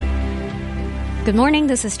Good morning.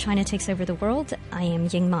 This is China Takes Over the World. I am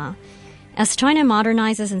Ying Ma. As China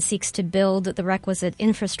modernizes and seeks to build the requisite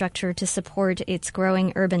infrastructure to support its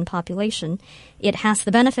growing urban population, it has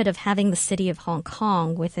the benefit of having the city of Hong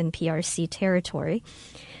Kong within PRC territory.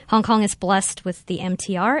 Hong Kong is blessed with the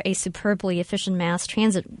MTR, a superbly efficient mass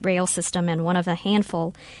transit rail system and one of a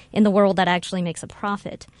handful in the world that actually makes a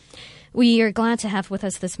profit. We are glad to have with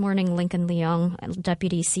us this morning Lincoln Leong,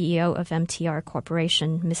 Deputy CEO of MTR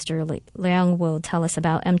Corporation. Mr. Leong will tell us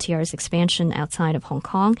about MTR's expansion outside of Hong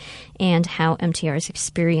Kong and how MTR's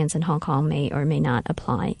experience in Hong Kong may or may not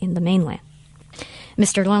apply in the mainland.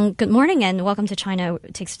 Mr. Leong, good morning and welcome to China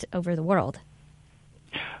Takes Over the World.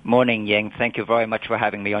 Morning, Ying. Thank you very much for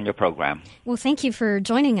having me on your program. Well, thank you for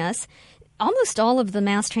joining us. Almost all of the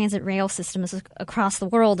mass transit rail systems across the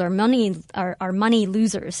world are money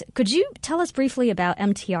losers. Could you tell us briefly about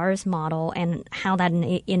MTR's model and how that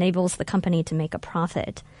enables the company to make a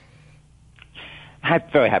profit? I'm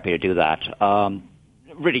very happy to do that.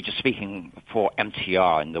 Really just speaking for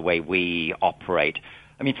MTR and the way we operate,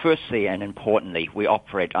 I mean, firstly and importantly, we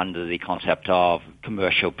operate under the concept of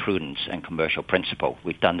commercial prudence and commercial principle.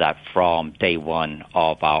 We've done that from day one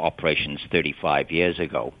of our operations 35 years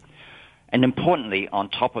ago. And importantly, on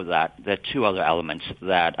top of that, there are two other elements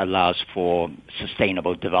that allows for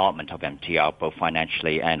sustainable development of MTR, both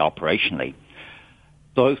financially and operationally.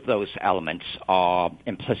 Both those elements are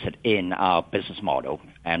implicit in our business model,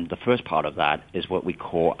 and the first part of that is what we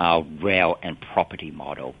call our rail and property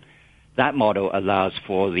model. That model allows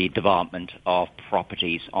for the development of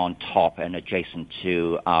properties on top and adjacent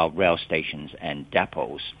to our rail stations and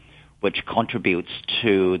depots, which contributes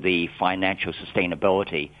to the financial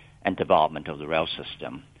sustainability and development of the rail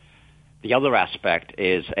system. The other aspect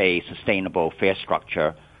is a sustainable fare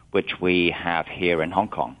structure, which we have here in Hong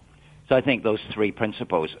Kong. So I think those three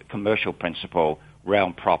principles, commercial principle, rail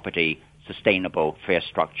and property, sustainable fare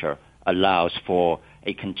structure, allows for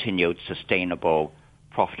a continued sustainable,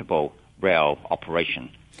 profitable rail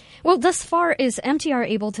operation. Well, thus far, is MTR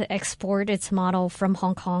able to export its model from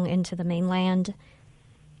Hong Kong into the mainland?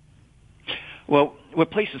 Well, we're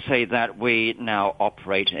pleased to say that we now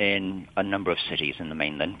operate in a number of cities in the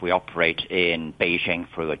mainland. We operate in Beijing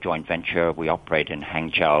through a joint venture. We operate in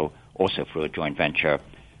Hangzhou also through a joint venture.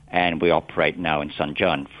 And we operate now in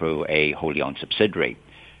Shenzhen through a wholly owned subsidiary.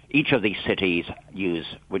 Each of these cities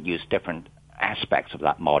would use different aspects of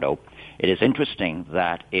that model. It is interesting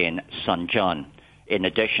that in Shenzhen, in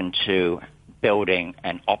addition to building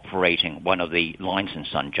and operating one of the lines in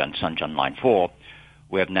Shenzhen Line 4,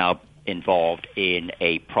 we have now involved in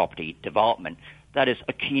a property development that is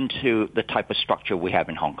akin to the type of structure we have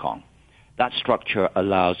in Hong Kong. That structure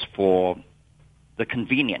allows for the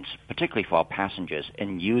convenience, particularly for our passengers,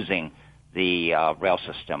 in using the rail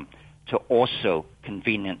system to also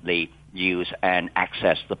conveniently use and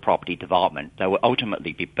access the property development that will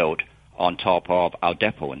ultimately be built on top of our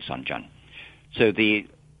depot in Shenzhen. So the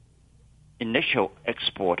initial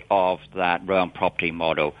export of that rail and property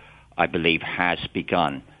model, I believe, has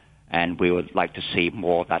begun. And we would like to see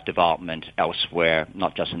more of that development elsewhere,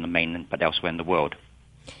 not just in the mainland, but elsewhere in the world.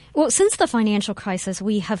 Well, since the financial crisis,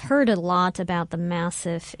 we have heard a lot about the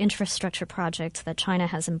massive infrastructure projects that China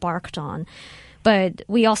has embarked on. But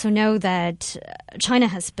we also know that China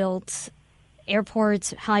has built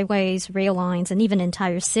airports, highways, rail lines, and even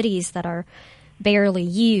entire cities that are barely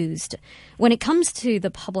used. When it comes to the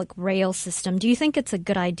public rail system, do you think it's a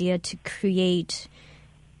good idea to create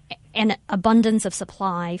an abundance of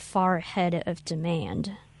supply far ahead of demand?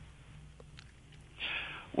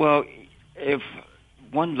 Well, if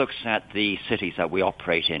one looks at the cities that we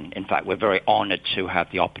operate in fact, we're very honored to have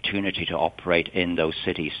the opportunity to operate in those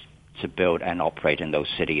cities, to build and operate in those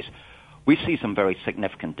cities. We see some very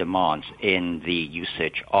significant demands in the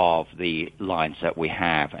usage of the lines that we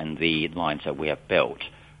have and the lines that we have built,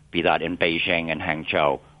 be that in Beijing and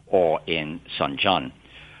Hangzhou or in Shenzhen.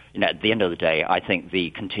 At the end of the day, I think the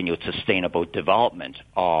continued sustainable development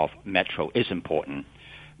of metro is important.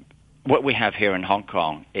 What we have here in Hong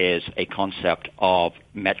Kong is a concept of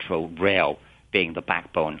metro rail being the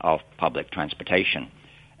backbone of public transportation.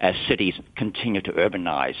 As cities continue to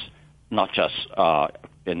urbanize, not just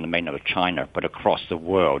in the mainland of China, but across the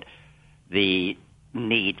world, the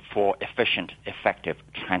need for efficient, effective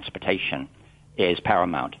transportation is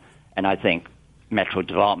paramount. And I think metro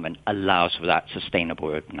development allows for that sustainable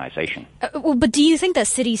urbanization. But do you think that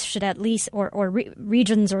cities should at least, or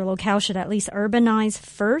regions or locales should at least urbanize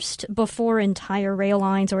first before entire rail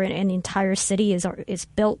lines or an entire city is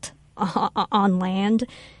built on land,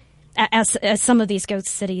 as some of these ghost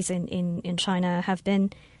cities in China have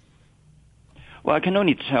been? Well, I can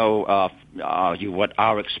only tell you what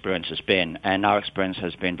our experience has been, and our experience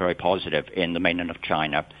has been very positive in the mainland of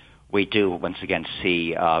China. We do, once again,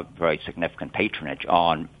 see very significant patronage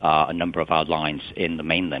on a number of our lines in the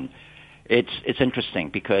mainland. It's interesting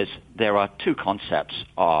because there are two concepts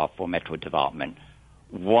for metro development.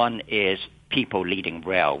 One is people leading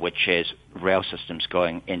rail, which is rail systems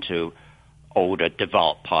going into older,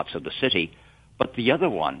 developed parts of the city. But the other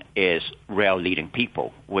one is rail leading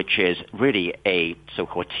people, which is really a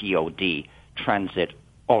so-called TOD,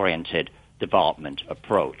 transit-oriented development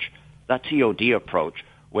approach. That TOD approach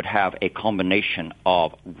would have a combination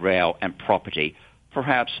of rail and property,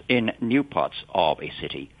 perhaps in new parts of a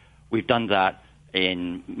city. We've done that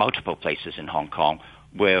in multiple places in Hong Kong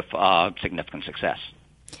with significant success.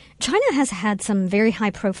 China has had some very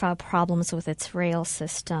high-profile problems with its rail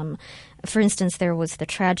system. For instance, there was the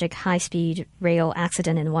tragic high-speed rail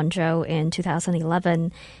accident in Wenzhou in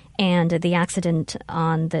 2011 and the accident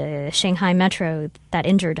on the Shanghai Metro that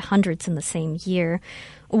injured hundreds in the same year.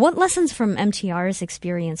 What lessons from MTR's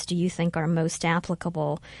experience do you think are most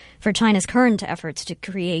applicable for China's current efforts to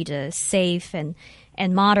create a safe and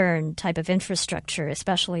modern type of infrastructure,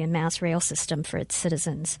 especially a mass rail system for its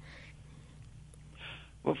citizens?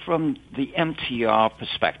 Well, from the MTR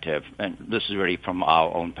perspective, and this is really from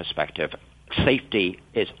our own perspective, safety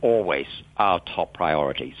is always our top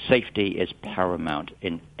priority. Safety is paramount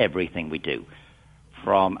in everything we do,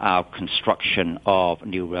 from our construction of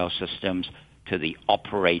new rail systems to the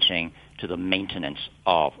operating to the maintenance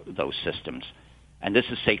of those systems. And this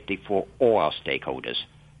is safety for all our stakeholders,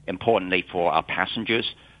 importantly for our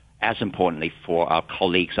passengers, as importantly for our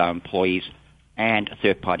colleagues, our employees, and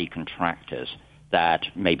third-party contractors that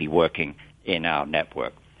may be working in our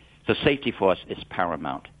network. So safety for us is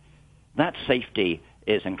paramount. That safety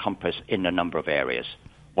is encompassed in a number of areas.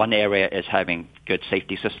 One area is having good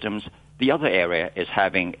safety systems. The other area is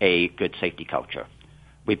having a good safety culture.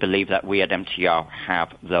 We believe that we at MTR have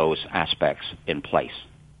those aspects in place.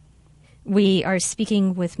 We are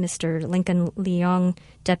speaking with Mr. Lincoln Leong,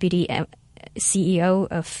 Deputy CEO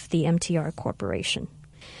of the MTR Corporation.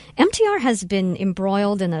 MTR has been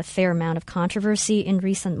embroiled in a fair amount of controversy in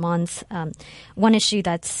recent months. One issue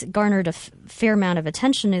that's garnered a fair amount of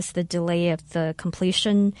attention is the delay of the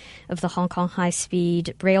completion of the Hong Kong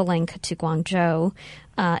high-speed rail link to Guangzhou,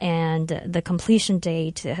 and the completion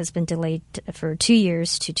date has been delayed for 2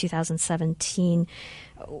 years to 2017.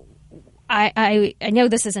 I know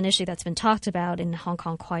this is an issue that's been talked about in Hong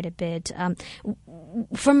Kong quite a bit.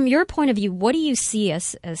 From your point of view, what do you see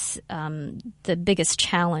as the biggest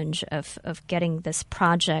challenge of getting this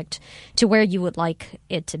project to where you would like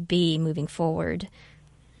it to be moving forward?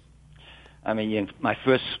 I mean, my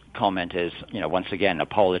first comment is, once again,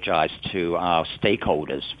 apologize to our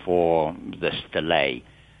stakeholders for this delay.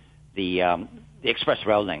 The Express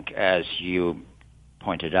Rail Link, as you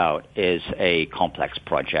pointed out, is a complex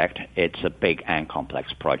project. It's a big and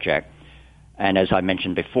complex project. And as I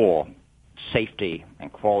mentioned before, safety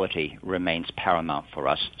and quality remains paramount for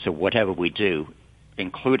us. So whatever we do,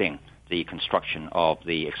 including the construction of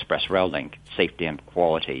the Express Rail Link, safety and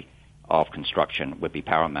quality of construction would be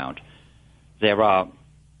paramount. There are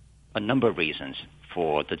a number of reasons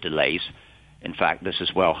for the delays. In fact, this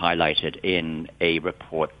is well highlighted in a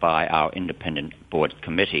report by our independent board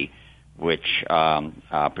committee, which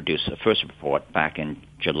produced the first report back in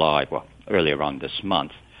July, earlier on this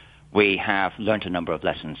month. We have learned a number of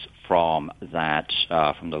lessons from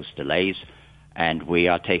those delays, and we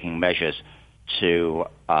are taking measures to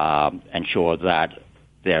ensure that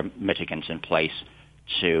there are mitigants in place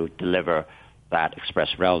to deliver that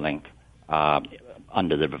Express Rail Link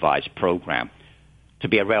under the revised program to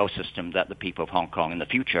be a rail system that the people of Hong Kong in the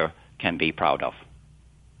future can be proud of.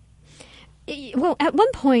 Well, at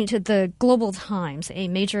one point, the Global Times, a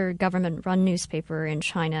major government-run newspaper in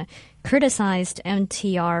China, criticized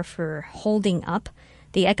MTR for holding up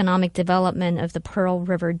the economic development of the Pearl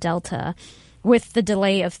River Delta with the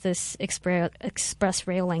delay of this express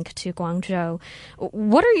rail link to Guangzhou.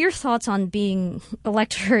 What are your thoughts on being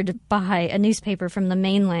lectured by a newspaper from the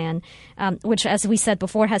mainland, which, as we said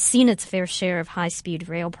before, has seen its fair share of high-speed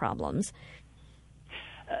rail problems?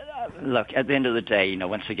 Look, at the end of the day,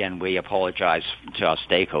 once again, we apologize to our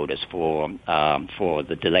stakeholders for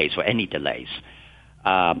the delays, for any delays.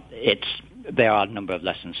 There are a number of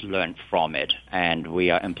lessons learned from it, and we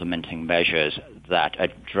are implementing measures that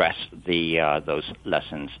address those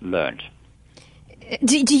lessons learned.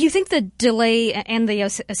 Do you think the delay and the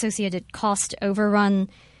associated cost overrun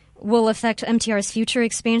will affect MTR's future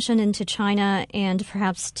expansion into China and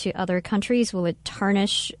perhaps to other countries? Will it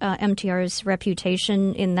tarnish MTR's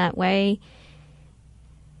reputation in that way?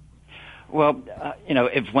 Well,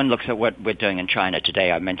 if one looks at what we're doing in China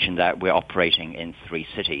today, I mentioned that we're operating in 3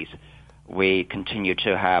 cities. We continue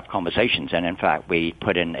to have conversations, and in fact, we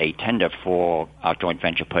put in a tender for, our joint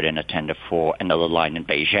venture put in a tender for another line in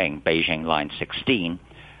Beijing Line 16.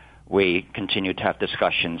 We continue to have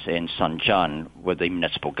discussions in Shenzhen with the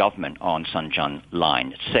municipal government on Shenzhen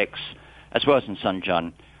Line 6. As well as in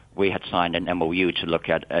Shenzhen, we had signed an MOU to look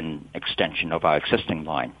at an extension of our existing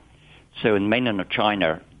line. So in mainland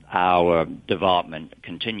China, our development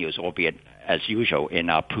continues, albeit as usual, in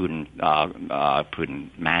our prudent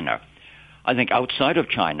manner. I think outside of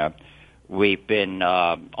China, we've been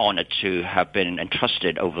honored to have been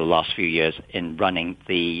entrusted over the last few years in running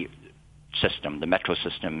the metro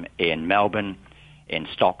system in Melbourne, in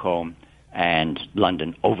Stockholm, and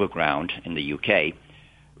London Overground in the UK.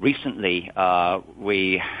 Recently,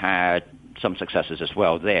 we had some successes as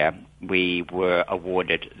well there. We were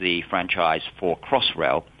awarded the franchise for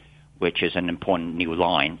Crossrail, which is an important new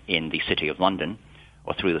line in the City of London,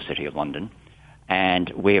 or through the City of London. And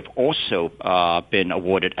we have also been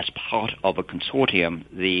awarded as part of a consortium,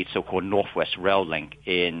 the so-called Northwest Rail Link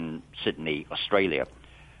in Sydney, Australia.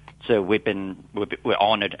 So we're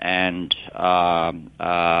honored and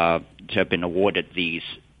to have been awarded these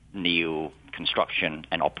new construction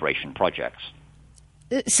and operation projects.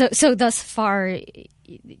 So thus far, you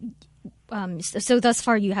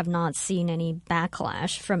have not seen any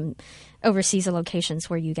backlash from overseas locations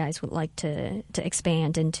where you guys would like to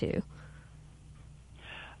expand into?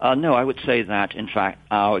 No, I would say that, in fact,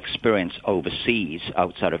 our experience overseas,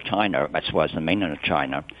 outside of China, as well as the mainland of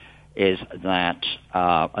China, is that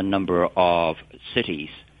a number of cities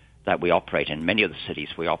that we operate in, many of the cities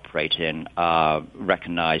we operate in,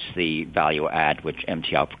 recognize the value add which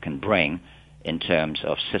MTR can bring in terms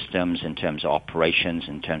of systems, in terms of operations,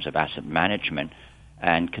 in terms of asset management,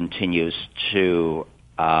 and continues to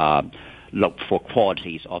look for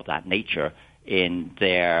qualities of that nature in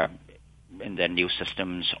their new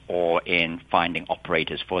systems or in finding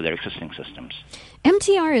operators for their existing systems.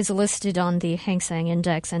 MTR is listed on the Hang Seng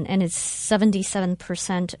Index and is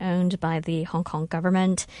 77% owned by the Hong Kong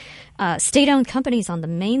government. State-owned companies on the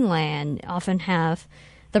mainland often have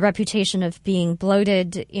the reputation of being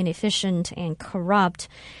bloated, inefficient, and corrupt.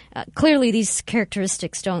 Clearly, these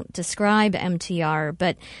characteristics don't describe MTR,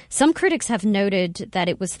 but some critics have noted that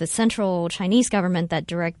it was the central Chinese government that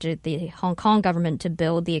directed the Hong Kong government to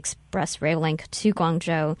build the express rail link to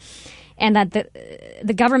Guangzhou, and that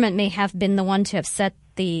the government may have been the one to have set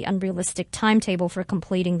the unrealistic timetable for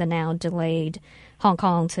completing the now delayed Hong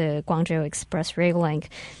Kong to Guangzhou Express Rail Link.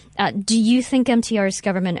 Do you think MTR's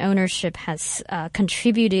government ownership has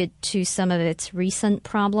contributed to some of its recent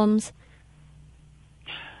problems?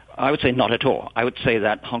 I would say not at all. I would say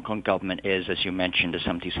that Hong Kong government is, as you mentioned, a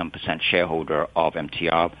 70-some% shareholder of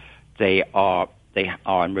MTR. They are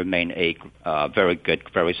and remain a very good,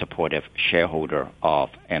 very supportive shareholder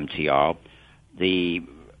of MTR. The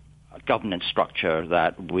governance structure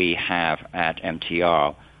that we have at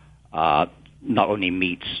MTR not only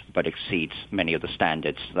meets but exceeds many of the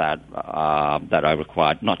standards that are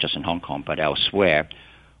required, not just in Hong Kong but elsewhere.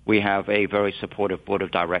 We have a very supportive board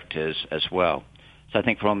of directors as well. So I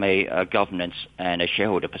think from a governance and a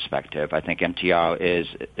shareholder perspective, I think MTR is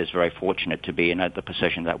very fortunate to be in the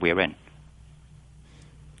position that we're in.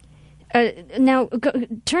 Now,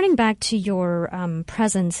 turning back to your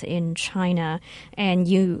presence in China, and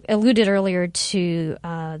you alluded earlier to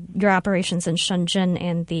your operations in Shenzhen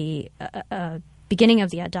and the beginning of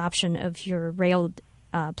the adoption of your rail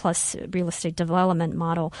plus real estate development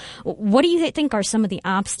model. What do you think are some of the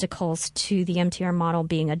obstacles to the MTR model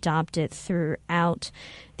being adopted throughout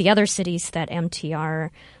the other cities that MTR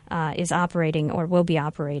is operating or will be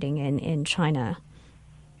operating in China?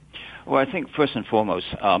 Well, I think first and foremost,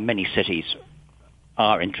 many cities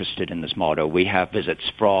are interested in this model. We have visits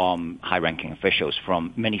from high-ranking officials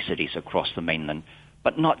from many cities across the mainland,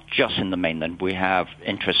 but not just in the mainland. We have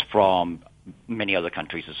interest from many other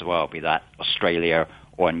countries as well, be that Australia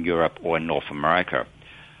or in Europe or in North America.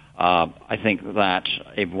 I think that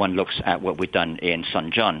if one looks at what we've done in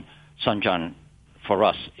Shenzhen for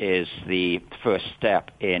us is the first step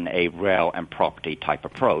in a rail and property type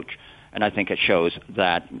approach. And I think it shows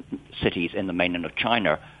that cities in the mainland of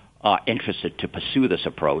China are interested to pursue this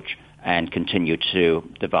approach and continue to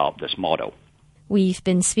develop this model. We've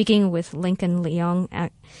been speaking with Lincoln Leong,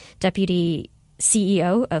 Deputy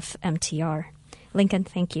CEO of MTR. Lincoln,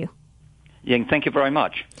 thank you. Ying, thank you very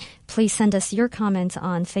much. Please send us your comments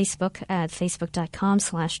on Facebook at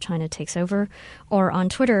facebook.com/China Takes Over or on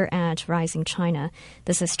Twitter at Rising China.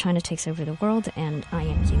 This is China Takes Over the World, and I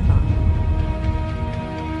am Ying Ma.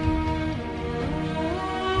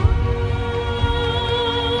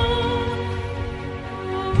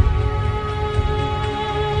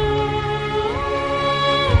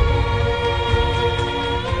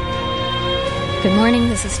 Good morning,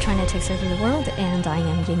 this is China Takes Over the World, and I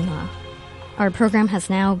am Ying Ma. Our program has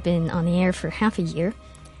now been on the air for half a year.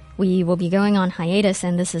 We will be going on hiatus,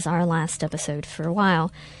 and this is our last episode for a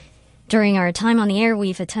while. During our time on the air,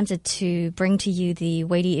 we've attempted to bring to you the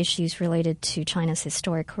weighty issues related to China's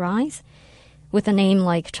historic rise. With a name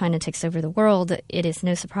like China Takes Over the World, it is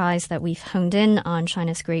no surprise that we've honed in on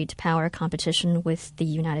China's great power competition with the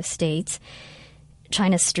United States,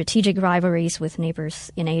 China's strategic rivalries with neighbors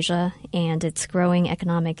in Asia, and its growing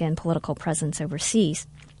economic and political presence overseas.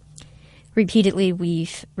 Repeatedly,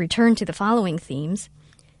 we've returned to the following themes: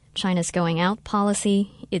 China's going out policy,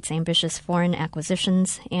 its ambitious foreign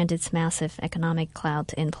acquisitions, and its massive economic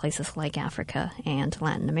clout in places like Africa and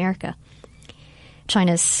Latin America.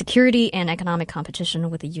 China's security and economic competition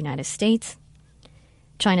with the United States,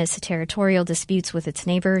 China's territorial disputes with its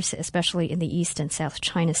neighbors, especially in the East and South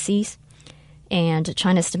China Seas, and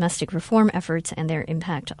China's domestic reform efforts and their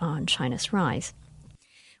impact on China's rise.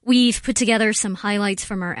 We've put together some highlights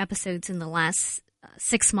from our episodes in the last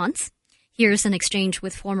 6 months. Here's an exchange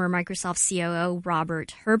with former Microsoft COO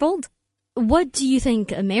Robert Herbold. What do you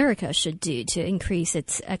think America should do to increase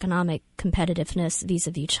its economic competitiveness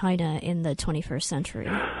vis-a-vis China in the 21st century?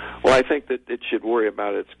 Well, I think that it should worry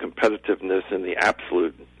about its competitiveness in the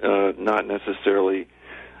absolute, not necessarily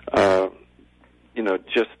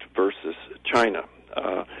just versus China.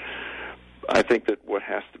 I think that what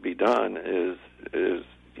has to be done is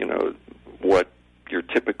what your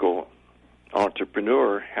typical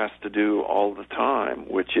entrepreneur has to do all the time,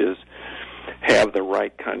 which is have the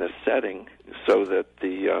right kind of setting so that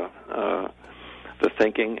the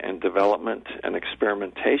thinking and development and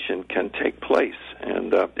experimentation can take place.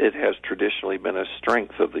 And it has traditionally been a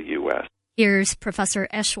strength of the U.S. Here's Professor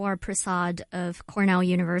Eshwar Prasad of Cornell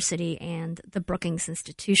University and the Brookings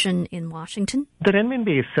Institution in Washington. The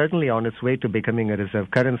renminbi is certainly on its way to becoming a reserve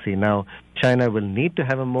currency. Now, China will need to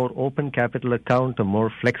have a more open capital account, a more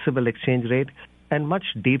flexible exchange rate, and much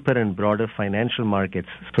deeper and broader financial markets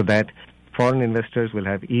so that foreign investors will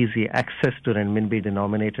have easy access to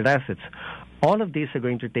renminbi-denominated assets. All of these are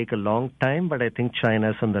going to take a long time, but I think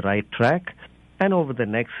China is on the right track. And over the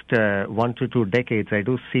next 1 to 2 decades, I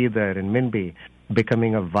do see the renminbi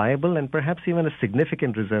becoming a viable and perhaps even a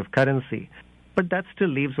significant reserve currency. But that still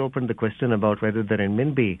leaves open the question about whether the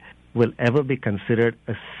renminbi will ever be considered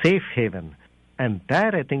a safe haven. And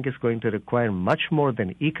that, I think, is going to require much more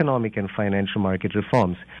than economic and financial market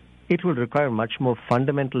reforms. It will require much more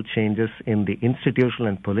fundamental changes in the institutional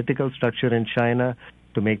and political structure in China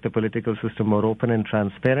to make the political system more open and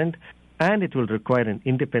transparent. And it will require an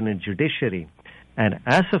independent judiciary. And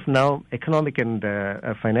as of now, economic and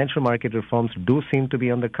financial market reforms do seem to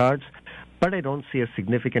be on the cards, but I don't see a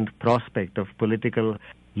significant prospect of political,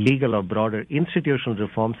 legal, or broader institutional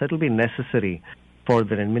reforms that will be necessary for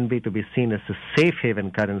the renminbi to be seen as a safe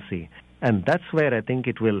haven currency. And that's where I think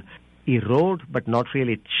it will erode but not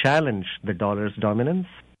really challenge the dollar's dominance.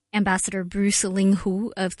 Ambassador Bruce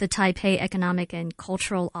Linghu of the Taipei Economic and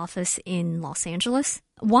Cultural Office in Los Angeles.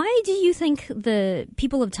 Why do you think the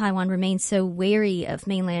people of Taiwan remain so wary of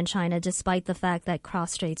mainland China despite the fact that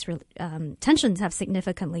cross-strait tensions have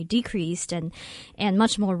significantly decreased and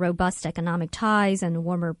much more robust economic ties and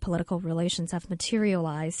warmer political relations have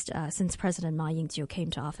materialized since President Ma Ying-jeou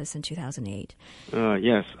came to office in 2008?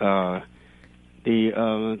 Yes.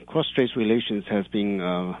 The cross-strait relations has been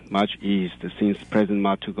much eased since President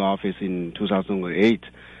Ma took office in 2008.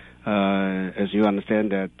 As you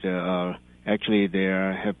understand that actually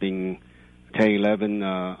there have been 11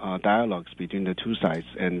 dialogues between the two sides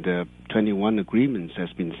and 21 agreements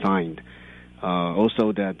has been signed.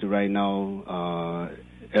 Also that right now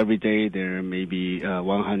every day there may be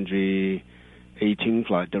 118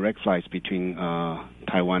 direct flights between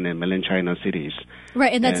Taiwan and Mainland China cities.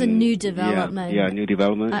 Right, and that's a new development. Yeah, new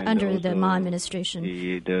development. Under the Ma administration.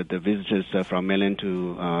 The visitors from Mainland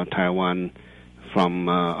to Taiwan from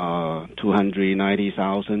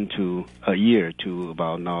 290,000 to a year to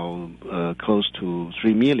about now close to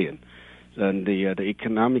 3 million. And the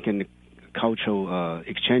economic and cultural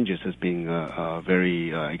exchanges has been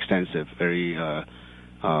very extensive, very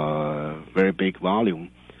big volume.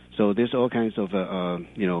 So there's all kinds of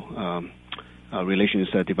relations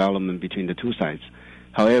development between the two sides.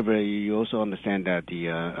 However, you also understand that the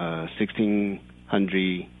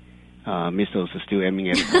 1,600 missiles are still aiming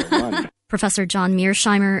at Taiwan. Professor John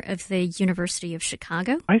Mearsheimer of the University of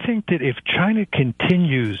Chicago. I think that if China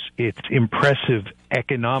continues its impressive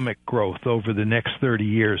economic growth over the next 30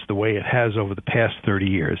 years, the way it has over the past 30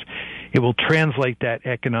 years, it will translate that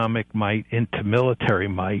economic might into military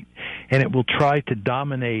might, and it will try to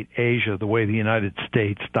dominate Asia the way the United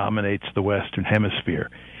States dominates the Western Hemisphere.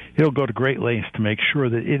 it'll go to great lengths to make sure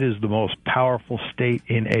that it is the most powerful state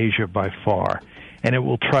in Asia by far. And it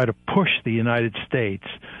will try to push the United States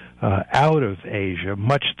out of Asia,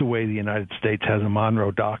 much the way the United States has a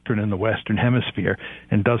Monroe Doctrine in the Western Hemisphere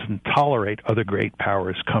and doesn't tolerate other great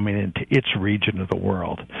powers coming into its region of the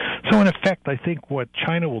world. So in effect, I think what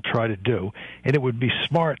China will try to do, and it would be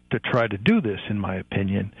smart to try to do this, in my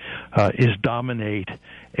opinion, is dominate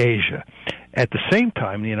Asia. At the same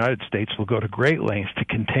time, the United States will go to great lengths to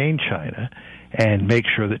contain China and make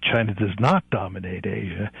sure that China does not dominate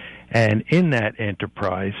Asia. And in that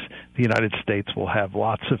enterprise, the United States will have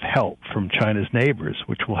lots of help from China's neighbors,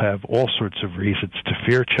 which will have all sorts of reasons to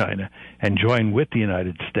fear China and join with the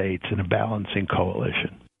United States in a balancing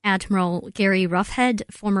coalition. Admiral Gary Roughead,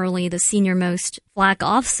 formerly the senior-most flag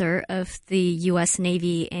officer of the U.S.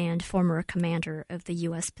 Navy and former commander of the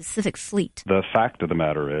U.S. Pacific Fleet. The fact of the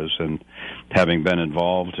matter is, and having been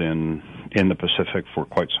involved in the Pacific for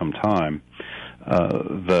quite some time,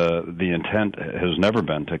 the intent has never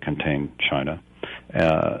been to contain China.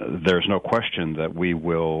 There's no question that we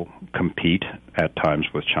will compete at times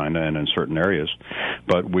with China and in certain areas,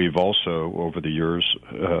 but we've also, over the years,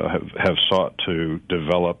 have sought to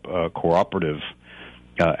develop cooperative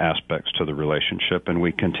aspects to the relationship, and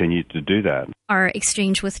we continue to do that. Our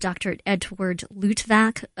exchange with Dr. Edward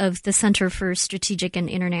Luttwak of the Center for Strategic and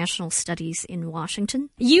International Studies in Washington.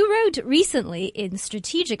 You wrote recently in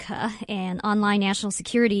Strategica, an online national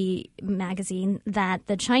security magazine, that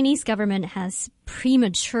the Chinese government has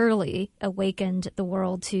prematurely awakened the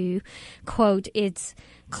world to, quote, its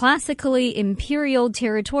classically imperial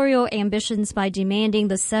territorial ambitions by demanding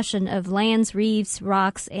the cession of lands, reefs,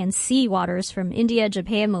 rocks, and sea waters from India,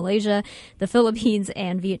 Japan, Malaysia, the Philippines,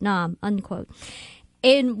 and Vietnam, unquote.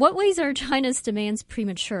 In what ways are China's demands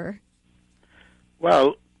premature?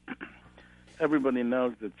 Well, everybody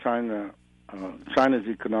knows that China's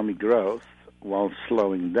economic growth, while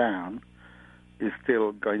slowing down, is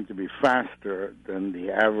still going to be faster than the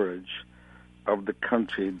average of the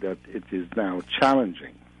country that it is now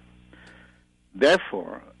challenging.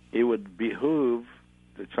 Therefore, it would behoove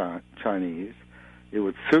the Chinese, it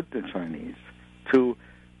would suit the Chinese to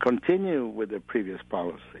continue with the previous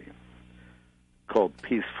policy called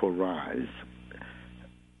peaceful rise,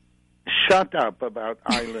 shut up about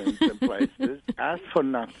islands and places, ask for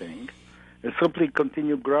nothing, and simply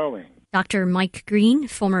continue growing. Dr. Mike Green,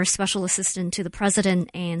 former Special Assistant to the President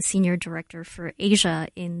and Senior Director for Asia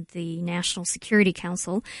in the National Security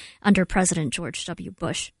Council under President George W.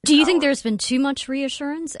 Bush. Do you think there's been too much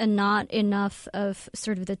reassurance and not enough of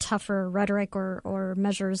sort of the tougher rhetoric or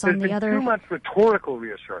measures on the other? There's been too much rhetorical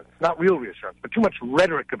reassurance, not real reassurance, but too much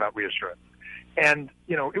rhetoric about reassurance. And,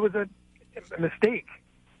 it was a mistake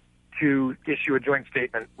to issue a joint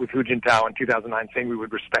statement with Hu Jintao in 2009 saying we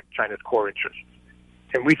would respect China's core interests.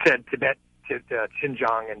 And we said Tibet,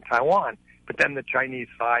 Xinjiang, and Taiwan, but then the Chinese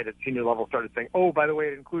side at senior level started saying, oh, by the way,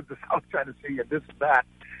 it includes the South China Sea and this and that.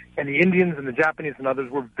 And the Indians and the Japanese and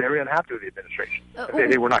others were very unhappy with the administration.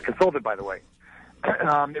 They were not consulted, by the way.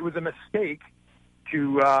 It was a mistake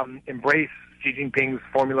to embrace Xi Jinping's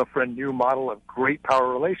formula for a new model of great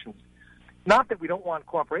power relations. Not that we don't want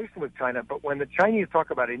cooperation with China, but when the Chinese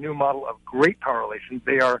talk about a new model of great power relations,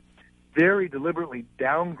 they are very deliberately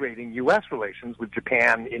downgrading U.S. relations with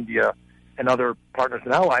Japan, India, and other partners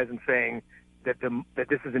and allies, and saying that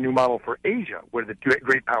this is a new model for Asia, where the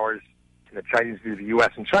great powers, in the Chinese view, the U.S.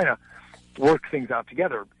 and China, work things out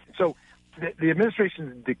together. So the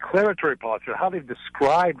administration's declaratory policy, or how they've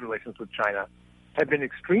described relations with China, have been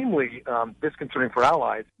extremely disconcerting for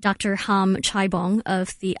allies. Dr. Ham Chaibong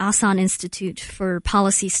of the Asan Institute for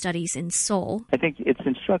Policy Studies in Seoul. I think it's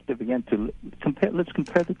instructive, again, to compare. Let's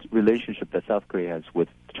compare the relationship that South Korea has with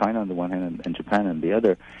China on the one hand and Japan on the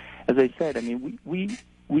other. As I said, I mean, we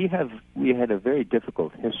had a very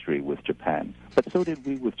difficult history with Japan, but so did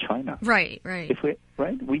we with China. Right.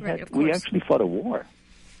 We actually fought a war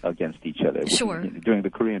against each other during the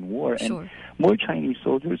Korean War, and more Chinese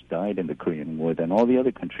soldiers died in the Korean War than all the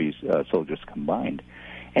other countries' soldiers combined.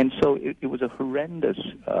 And so it was a horrendous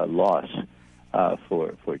loss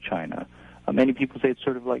for China. Many people say it's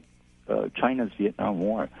sort of like China's Vietnam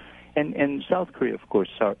War. And South Korea, of course,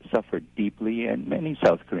 suffered deeply, and many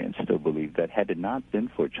South Koreans still believe that had it not been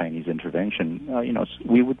for Chinese intervention,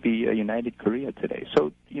 we would be a united Korea today.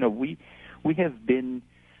 So, we have been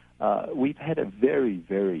we've had a very,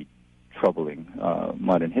 very troubling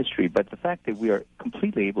modern history, but the fact that we are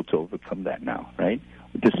completely able to overcome that now, right?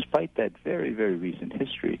 Despite that very, very recent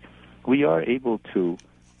history, we are able to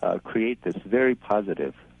create this very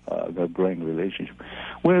positive growing relationship.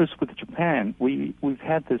 Whereas with Japan, we've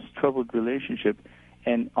had this troubled relationship,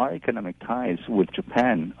 And our economic ties with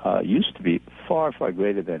Japan used to be far, far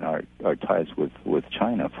greater than our ties with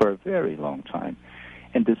China for a very long time.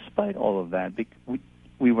 And despite all of that,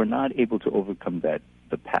 we were not able to overcome the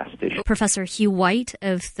past issue. Professor Hugh White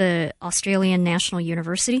of the Australian National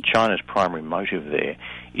University. China's primary motive there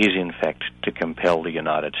is, in fact, to compel the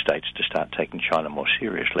United States to start taking China more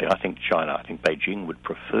seriously. I think Beijing would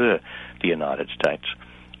prefer the United States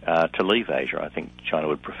to leave Asia. I think China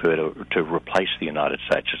would prefer to replace the United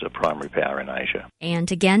States as a primary power in Asia.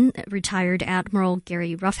 And again, retired Admiral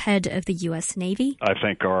Gary Roughead of the U.S. Navy. I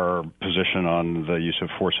think our position on the use of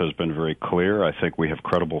force has been very clear. I think we have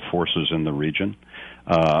credible forces in the region.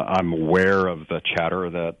 I'm aware of the chatter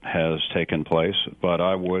that has taken place, but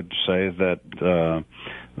I would say that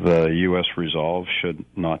the U.S. resolve should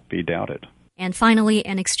not be doubted. And finally,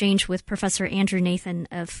 an exchange with Professor Andrew Nathan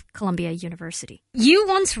of Columbia University. You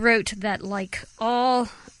once wrote that, like all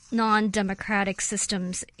non-democratic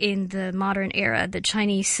systems in the modern era, the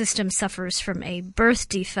Chinese system suffers from a birth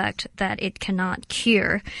defect that it cannot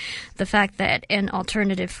cure, the fact that an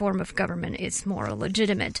alternative form of government is more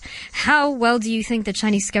legitimate. How well do you think the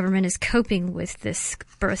Chinese government is coping with this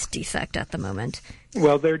birth defect at the moment?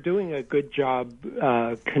 Well, they're doing a good job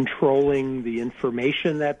controlling the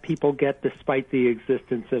information that people get despite the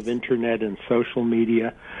existence of internet and social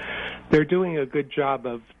media. They're doing a good job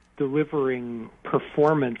of delivering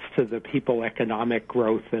performance to the people, economic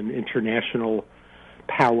growth and international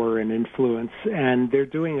power and influence. And they're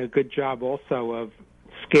doing a good job also of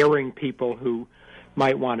scaring people who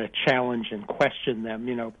might want to challenge and question them.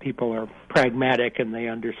 You know, people are pragmatic and they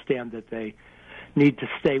understand that they need to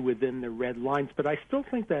stay within the red lines. But I still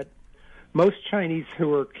think that most Chinese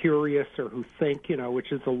who are curious or who think, you know,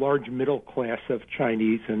 which is a large middle class of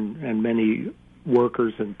Chinese and many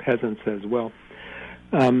workers and peasants as well,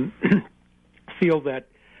 feel that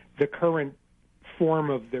the current form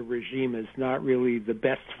of the regime is not really the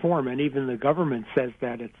best form. And even the government says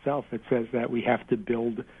that itself. It says that we have to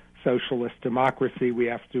build socialist democracy, we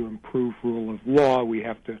have to improve rule of law, we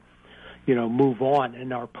have to, you know, move on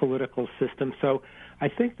in our political system. So I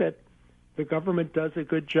think that the government does a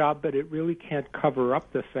good job, but it really can't cover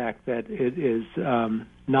up the fact that it is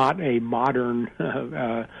not a modern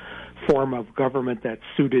form of government that's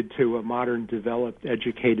suited to a modern, developed,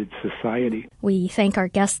 educated society. We thank our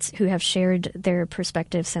guests who have shared their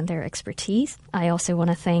perspectives and their expertise. I also want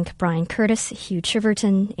to thank Brian Curtis, Hugh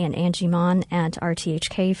Chiverton, and Angie Mon at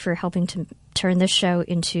RTHK for helping to turn this show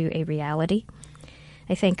into a reality.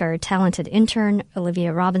 I thank our talented intern,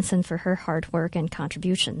 Olivia Robinson, for her hard work and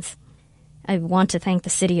contributions. I want to thank the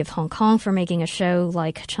city of Hong Kong for making a show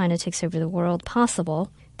like China Takes Over the World possible.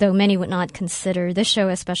 Though many would not consider this show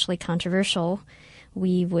especially controversial,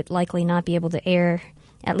 we would likely not be able to air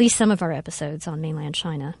at least some of our episodes on mainland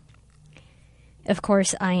China. Of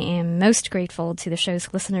course, I am most grateful to the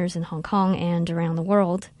show's listeners in Hong Kong and around the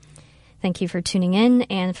world. Thank you for tuning in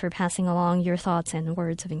and for passing along your thoughts and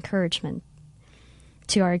words of encouragement.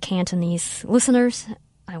 To our Cantonese listeners,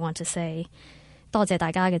 I want to say, 多謝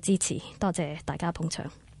大家嘅支持，多謝大家捧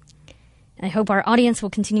場. I hope our audience will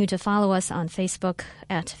continue to follow us on Facebook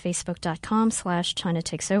at facebook.com/China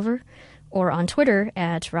Takes Over or on Twitter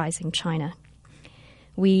at Rising China.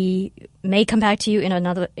 We may come back to you in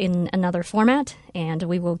another format, and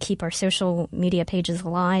we will keep our social media pages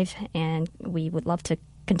alive, and we would love to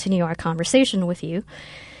continue our conversation with you.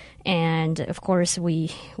 And, of course,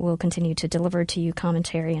 we will continue to deliver to you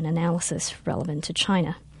commentary and analysis relevant to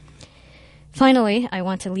China. Finally, I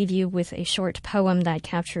want to leave you with a short poem that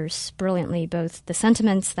captures brilliantly both the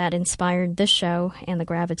sentiments that inspired this show and the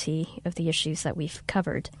gravity of the issues that we've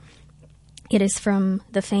covered. It is from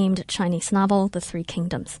the famed Chinese novel, The Three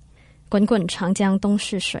Kingdoms. 滚滚长江东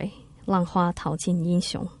逝水，浪花淘尽英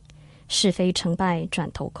雄。是非成败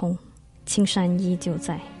转头空，青山依旧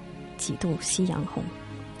在，几度夕阳红。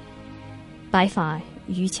白发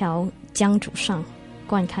渔樵江渚上，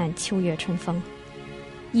惯看秋月春风。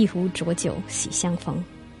一壶浊酒喜相逢，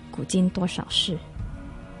古今多少事，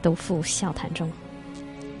都付笑谈中。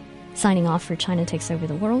Signing off for China Takes Over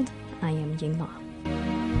the World, I am Ying Ma.